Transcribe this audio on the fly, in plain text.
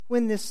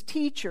when this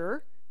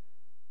teacher,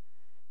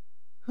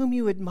 whom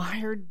you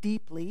admired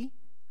deeply,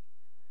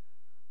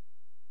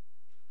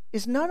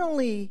 is not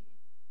only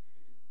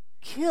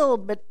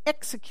killed but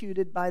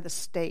executed by the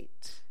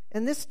state.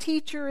 And this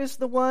teacher is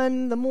the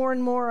one, the more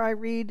and more I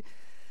read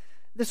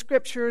the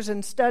scriptures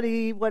and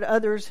study what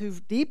others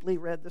who've deeply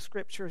read the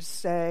scriptures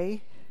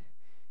say,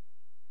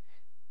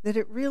 that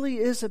it really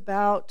is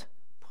about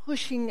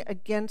pushing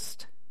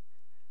against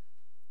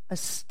a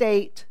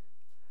state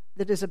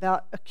that is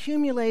about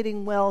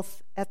accumulating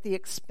wealth at the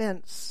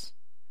expense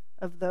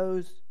of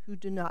those who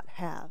do not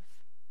have.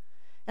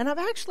 And I've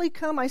actually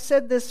come, I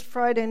said this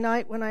Friday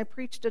night when I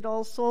preached at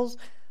All Souls,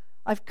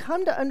 I've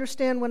come to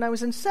understand when I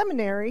was in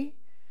seminary,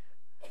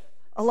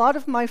 a lot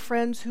of my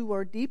friends who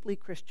are deeply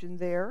Christian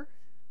there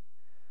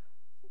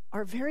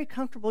are very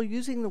comfortable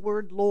using the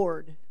word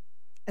Lord.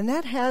 And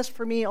that has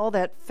for me all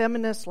that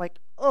feminist, like,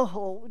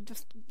 oh,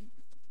 just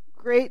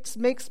great,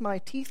 makes my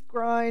teeth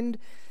grind,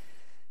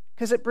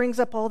 because it brings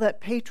up all that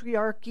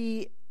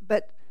patriarchy.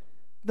 But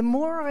the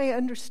more I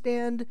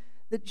understand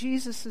that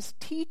Jesus'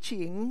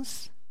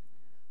 teachings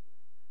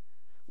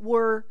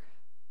were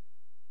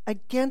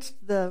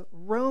against the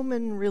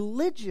Roman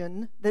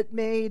religion that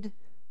made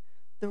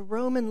the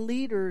Roman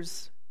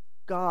leaders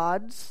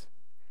gods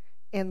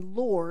and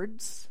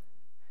lords,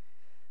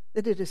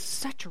 that it is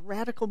such a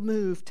radical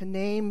move to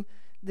name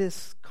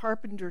this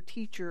carpenter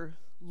teacher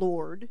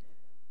Lord,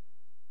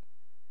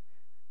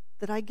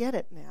 that I get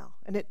it now.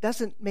 And it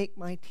doesn't make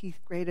my teeth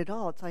grate at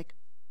all. It's like,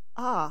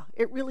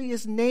 it really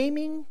is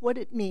naming what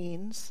it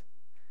means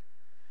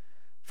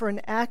for an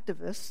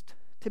activist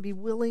to be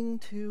willing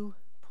to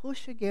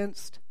push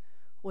against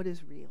what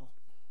is real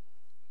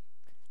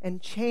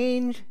and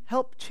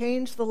help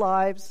change the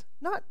lives,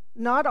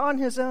 not on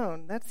his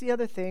own. That's the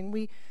other thing.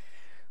 We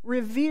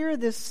revere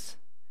this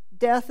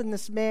death and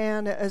this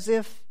man as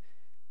if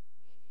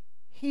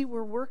he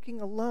were working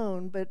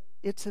alone, but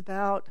it's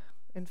about,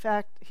 in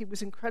fact, he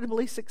was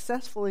incredibly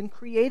successful in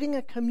creating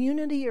a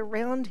community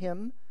around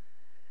him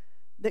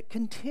that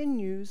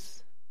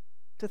continues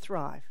to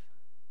thrive.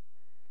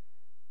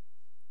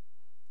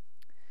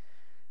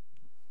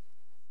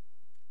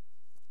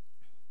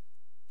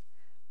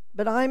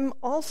 But I'm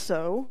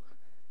also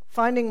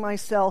finding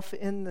myself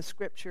in the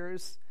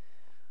scriptures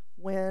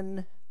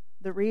when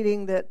the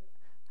reading that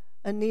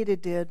Anita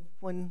did,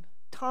 when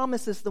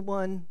Thomas is the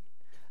one,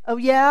 oh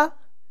yeah,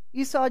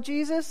 you saw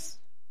Jesus?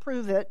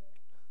 Prove it.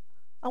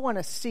 I want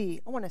to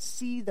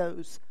see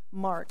those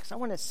marks. I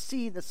want to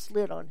see the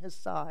slit on his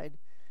side.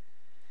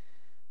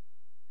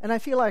 And I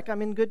feel like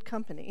I'm in good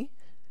company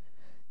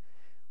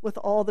with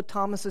all the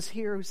Thomases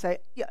here who say,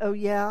 oh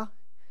yeah,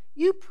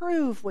 you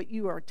prove what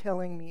you are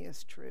telling me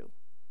is true.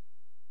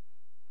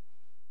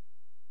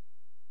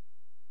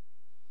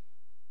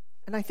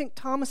 And I think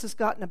Thomas has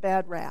gotten a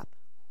bad rap.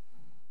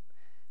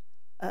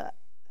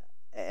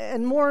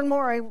 And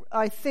more,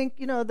 I think,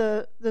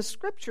 the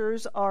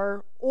scriptures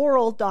are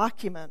oral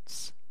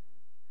documents.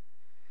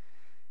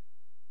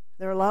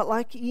 They're a lot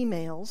like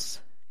emails,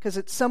 because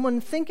it's someone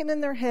thinking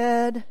in their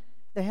head,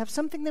 they have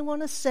something they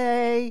want to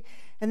say,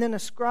 and then a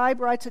scribe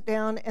writes it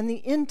down, and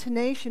the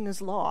intonation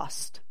is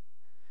lost.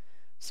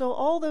 So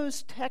all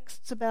those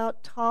texts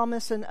about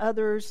Thomas and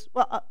others,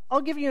 well,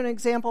 I'll give you an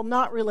example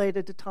not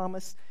related to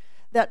Thomas.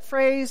 That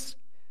phrase,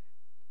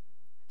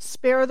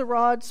 spare the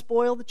rod,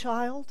 spoil the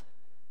child.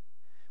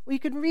 Well, you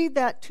can read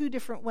that two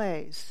different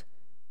ways.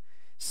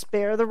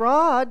 Spare the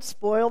rod,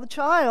 spoil the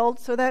child,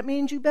 so that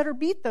means you better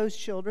beat those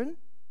children.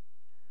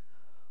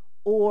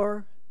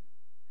 Or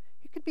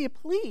it could be a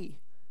plea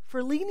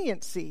for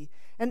leniency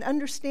and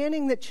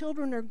understanding that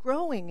children are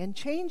growing and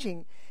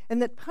changing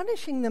and that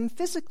punishing them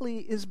physically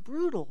is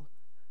brutal.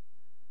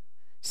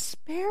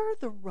 Spare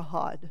the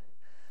rod,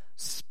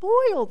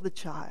 spoil the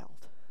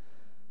child.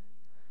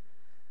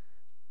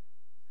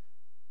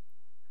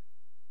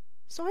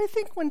 So I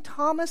think when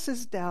Thomas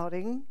is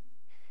doubting,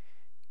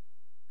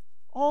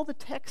 all the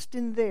text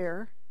in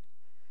there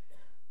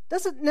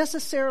doesn't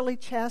necessarily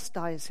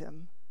chastise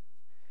him.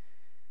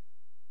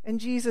 And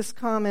Jesus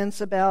comments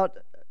about,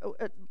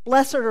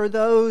 blessed are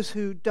those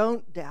who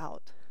don't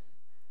doubt.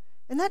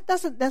 And that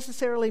doesn't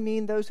necessarily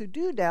mean those who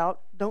do doubt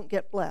don't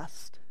get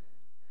blessed.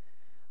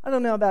 I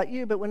don't know about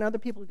you, but when other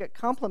people get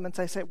compliments,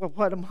 I say, well,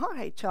 what am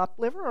I, chopped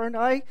liver? Aren't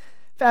I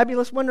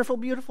fabulous, wonderful,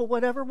 beautiful,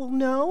 whatever? Well,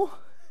 no.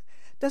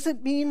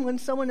 Doesn't mean when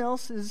someone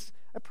else is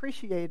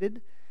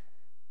appreciated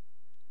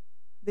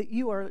that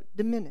you are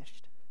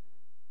diminished.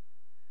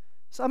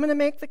 So I'm going to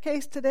make the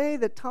case today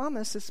that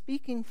Thomas is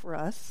speaking for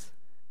us,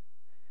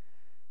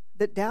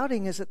 that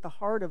doubting is at the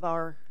heart of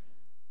our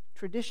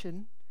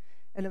tradition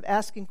and of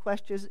asking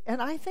questions.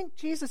 And I think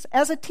Jesus,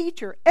 as a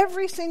teacher,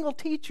 every single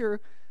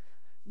teacher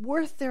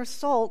worth their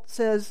salt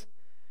says,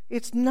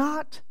 it's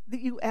not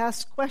that you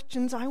ask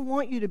questions. I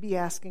want you to be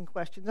asking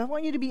questions. I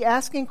want you to be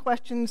asking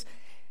questions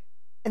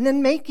and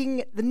then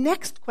making the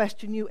next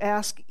question you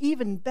ask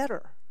even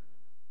better.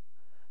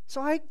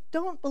 So I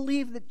don't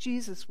believe that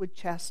Jesus would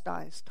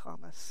chastise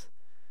Thomas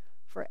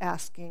for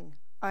asking,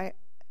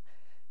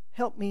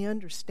 help me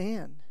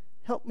understand,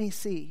 help me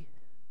see.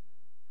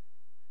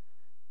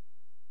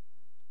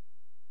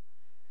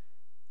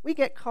 we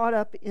get caught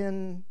up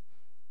in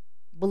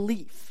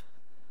belief.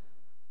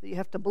 That you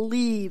have to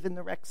believe in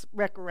the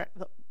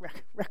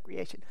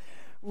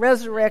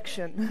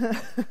resurrection.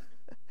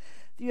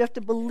 You have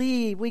to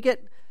believe.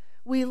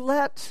 We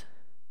let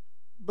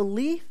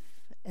belief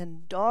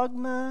and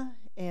dogma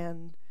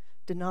and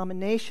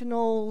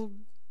denominational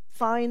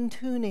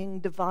fine-tuning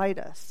divide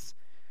us,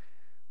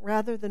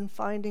 rather than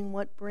finding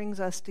what brings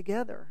us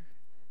together.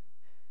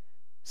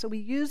 So we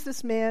use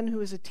this man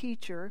who is a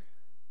teacher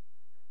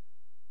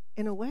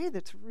in a way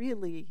that's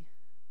really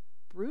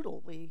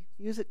brutal. We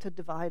use it to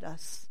divide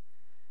us.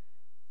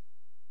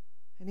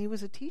 And he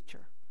was a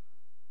teacher.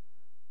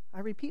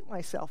 I repeat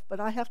myself, but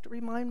I have to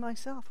remind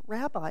myself,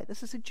 Rabbi,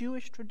 this is a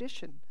Jewish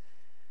tradition.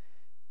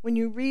 When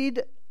you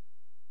read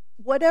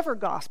whatever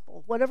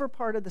gospel, whatever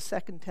part of the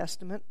Second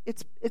Testament,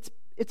 it's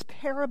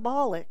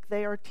parabolic.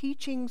 They are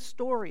teaching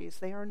stories.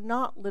 They are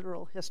not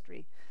literal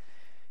history.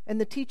 And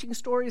the teaching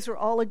stories are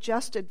all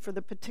adjusted for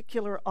the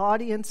particular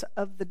audience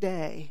of the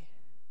day.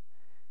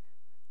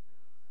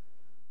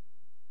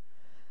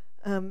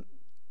 And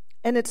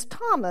it's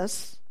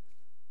Thomas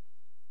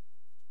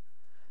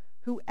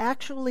who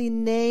actually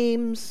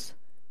names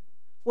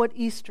what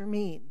Easter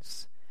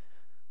means.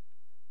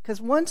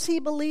 Because once he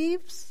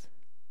believes,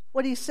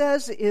 what he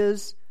says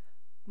is,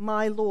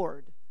 my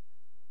Lord.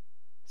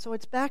 So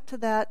it's back to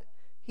that.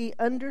 He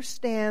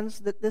understands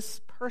that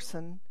this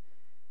person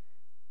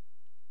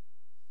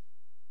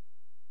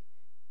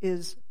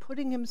is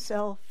putting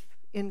himself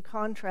in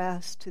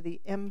contrast to the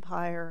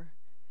empire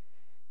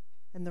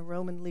and the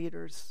Roman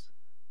leaders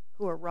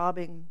who are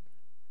robbing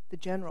the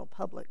general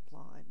public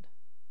blind.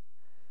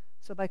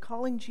 So by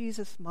calling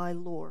Jesus my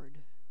Lord,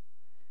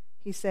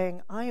 he's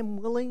saying, I am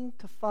willing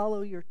to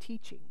follow your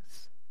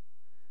teachings.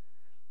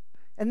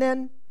 And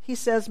then he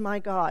says, my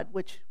God,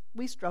 which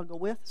we struggle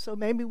with, so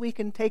maybe we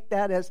can take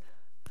that as,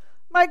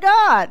 my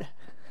God.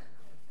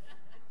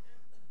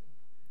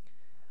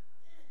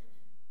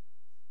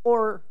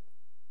 Or,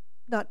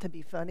 not to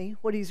be funny,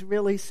 what he's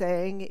really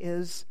saying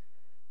is,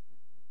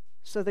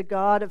 so the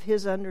God of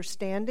his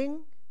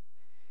understanding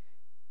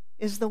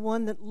is the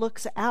one that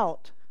looks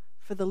out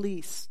for the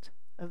least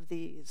of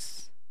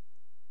these.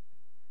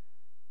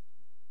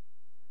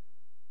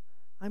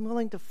 I'm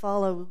willing to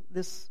follow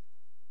this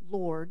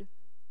Lord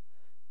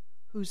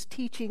who's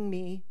teaching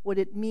me what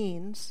it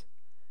means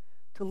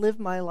to live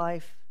my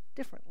life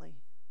differently.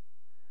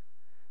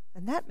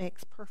 And that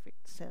makes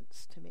perfect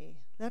sense to me.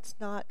 That's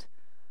not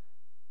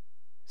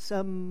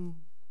some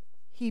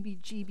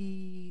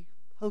heebie-jeebie,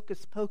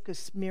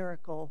 hocus-pocus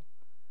miracle.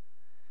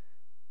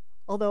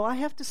 Although I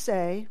have to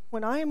say,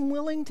 when I am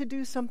willing to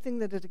do something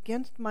that is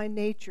against my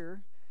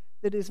nature,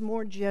 that is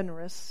more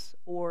generous,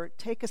 or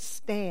take a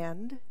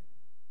stand,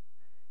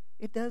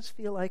 it does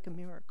feel like a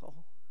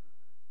miracle.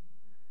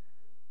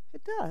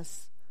 It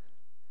does.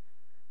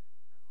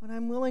 When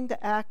I'm willing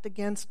to act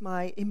against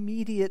my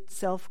immediate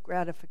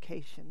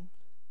self-gratification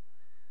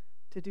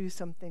to do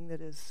something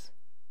that is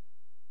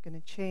going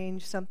to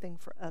change something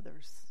for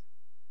others,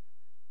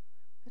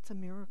 it's a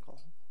miracle.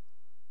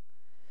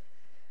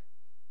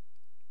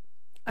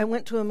 I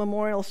went to a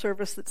memorial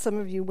service that some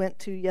of you went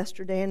to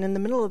yesterday, and in the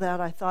middle of that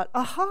I thought,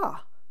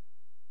 aha,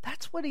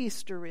 that's what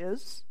Easter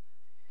is.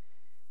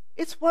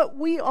 It's what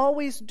we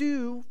always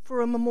do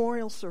for a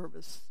memorial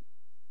service.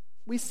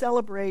 We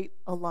celebrate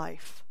a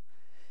life,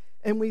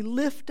 and we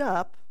lift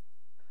up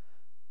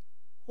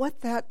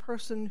what that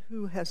person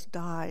who has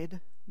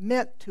died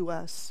meant to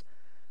us,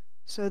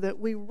 so that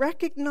we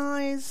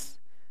recognize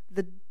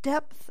the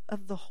depth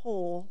of the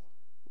hole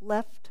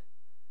left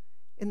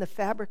in the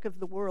fabric of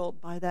the world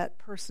by that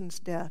person's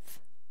death.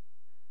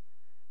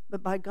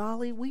 But by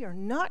golly, we are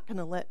not going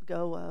to let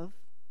go of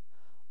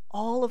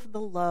all of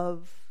the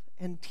love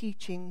and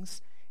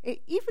teachings.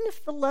 Even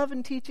if the love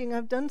and teaching,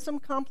 I've done some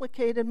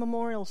complicated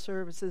memorial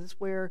services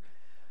where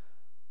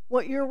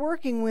what you're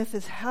working with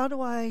is how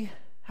do I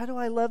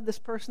love this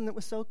person that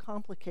was so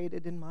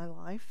complicated in my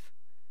life?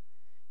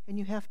 And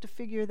you have to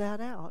figure that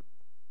out.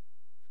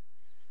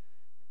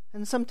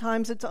 And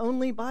sometimes it's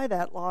only by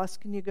that loss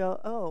can you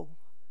go, oh,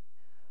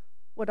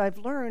 what I've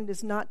learned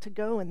is not to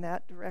go in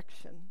that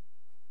direction.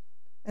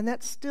 And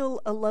that's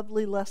still a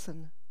lovely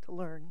lesson to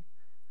learn.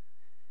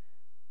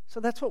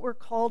 So that's what we're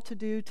called to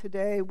do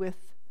today with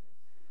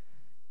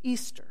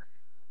Easter.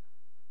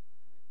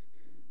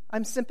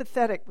 I'm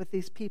sympathetic with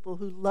these people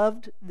who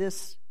loved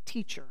this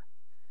teacher.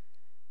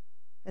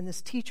 And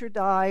this teacher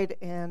died,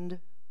 and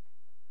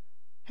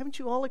haven't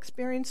you all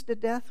experienced a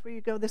death where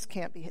you go, this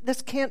can't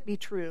be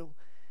true.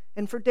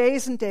 And for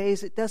days and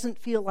days it doesn't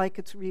feel like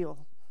it's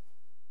real.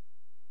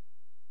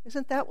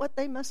 Isn't that what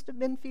they must have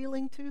been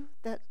feeling too?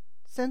 That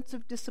sense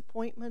of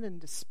disappointment and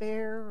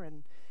despair,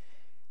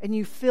 and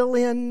you fill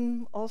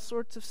in all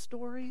sorts of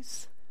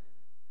stories.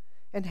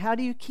 And how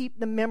do you keep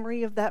the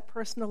memory of that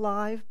person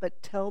alive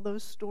but tell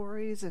those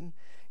stories? And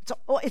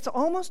it's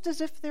almost as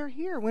if they're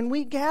here. When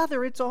we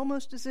gather, it's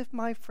almost as if,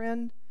 my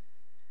friend,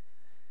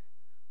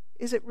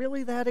 is it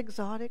really that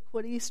exotic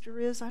what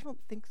Easter is? I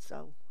don't think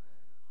so.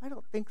 I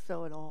don't think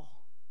so at all.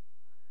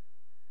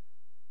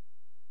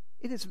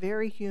 It is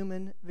very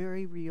human,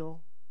 very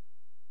real.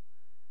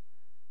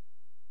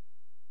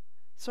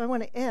 So I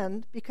want to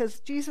end because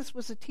Jesus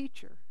was a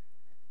teacher.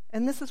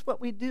 And this is what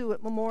we do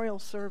at memorial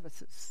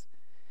services.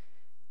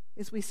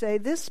 Is we say,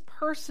 this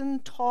person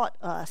taught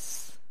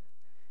us.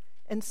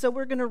 And so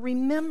we're going to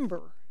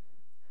remember.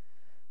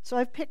 So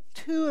I've picked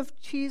two of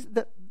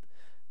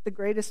the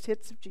greatest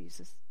hits of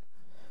Jesus.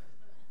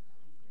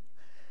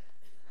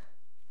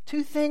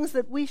 Two things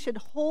that we should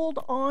hold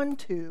on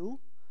to,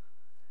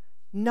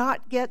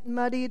 not get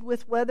muddied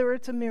with whether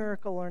it's a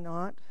miracle or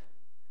not.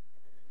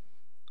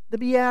 The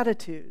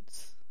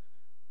Beatitudes.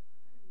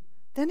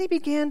 Then he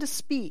began to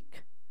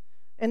speak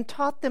and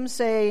taught them,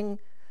 saying,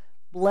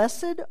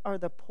 "Blessed are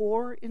the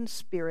poor in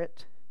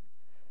spirit,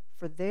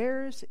 for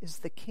theirs is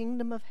the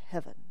kingdom of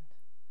heaven.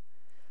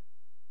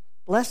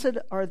 Blessed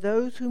are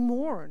those who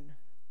mourn,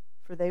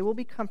 for they will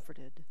be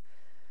comforted.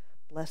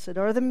 Blessed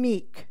are the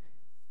meek,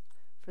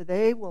 for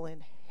they will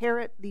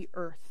inherit the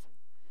earth.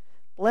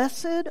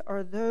 Blessed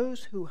are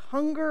those who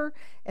hunger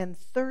and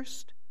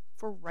thirst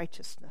for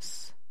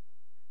righteousness,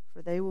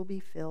 for they will be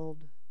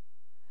filled.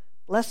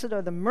 Blessed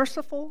are the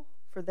merciful,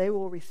 for they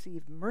will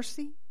receive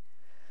mercy.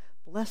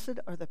 Blessed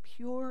are the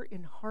pure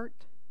in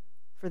heart,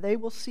 for they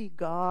will see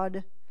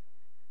God.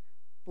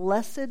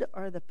 Blessed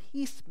are the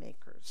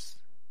peacemakers,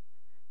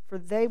 for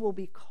they will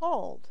be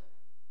called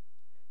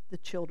the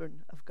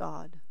children of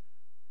God.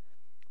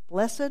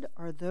 Blessed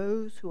are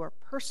those who are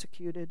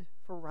persecuted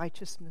for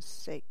righteousness'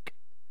 sake,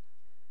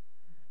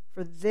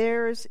 for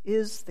theirs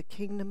is the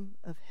kingdom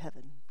of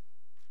heaven."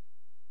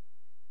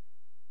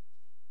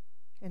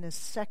 And his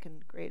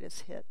second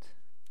greatest hit,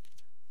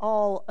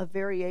 all a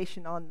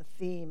variation on the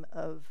theme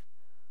of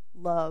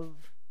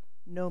love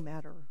no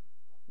matter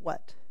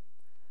what.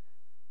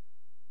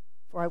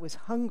 "For I was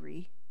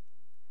hungry,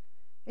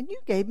 and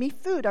you gave me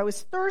food. I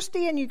was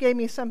thirsty, and you gave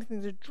me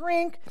something to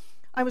drink.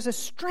 I was a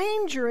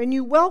stranger, and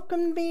you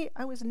welcomed me.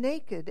 I was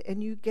naked,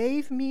 and you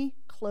gave me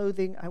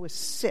clothing. I was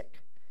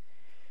sick,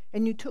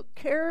 and you took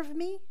care of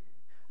me.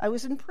 I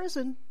was in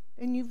prison,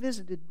 and you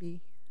visited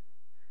me."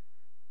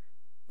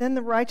 Then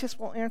the righteous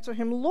will answer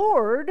him,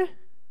 "Lord,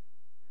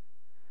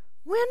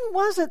 when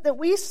was it that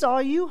we saw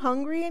you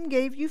hungry and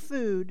gave you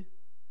food,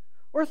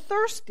 or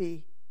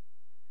thirsty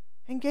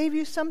and gave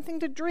you something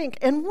to drink?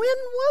 And when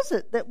was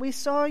it that we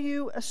saw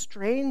you a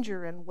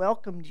stranger and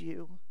welcomed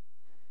you?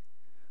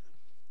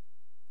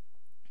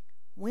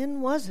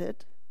 When was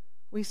it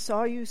we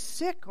saw you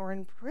sick or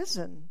in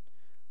prison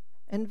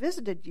and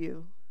visited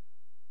you?"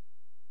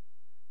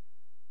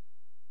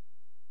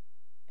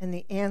 And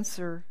the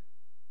answer,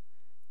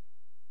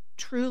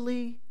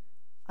 "Truly,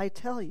 I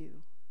tell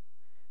you,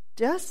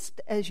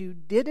 just as you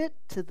did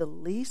it to the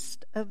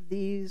least of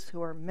these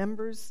who are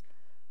members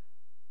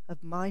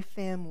of my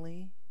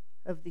family,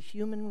 of the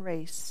human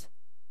race,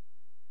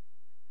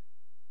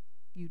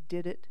 you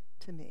did it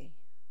to me."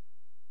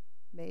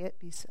 May it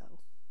be so.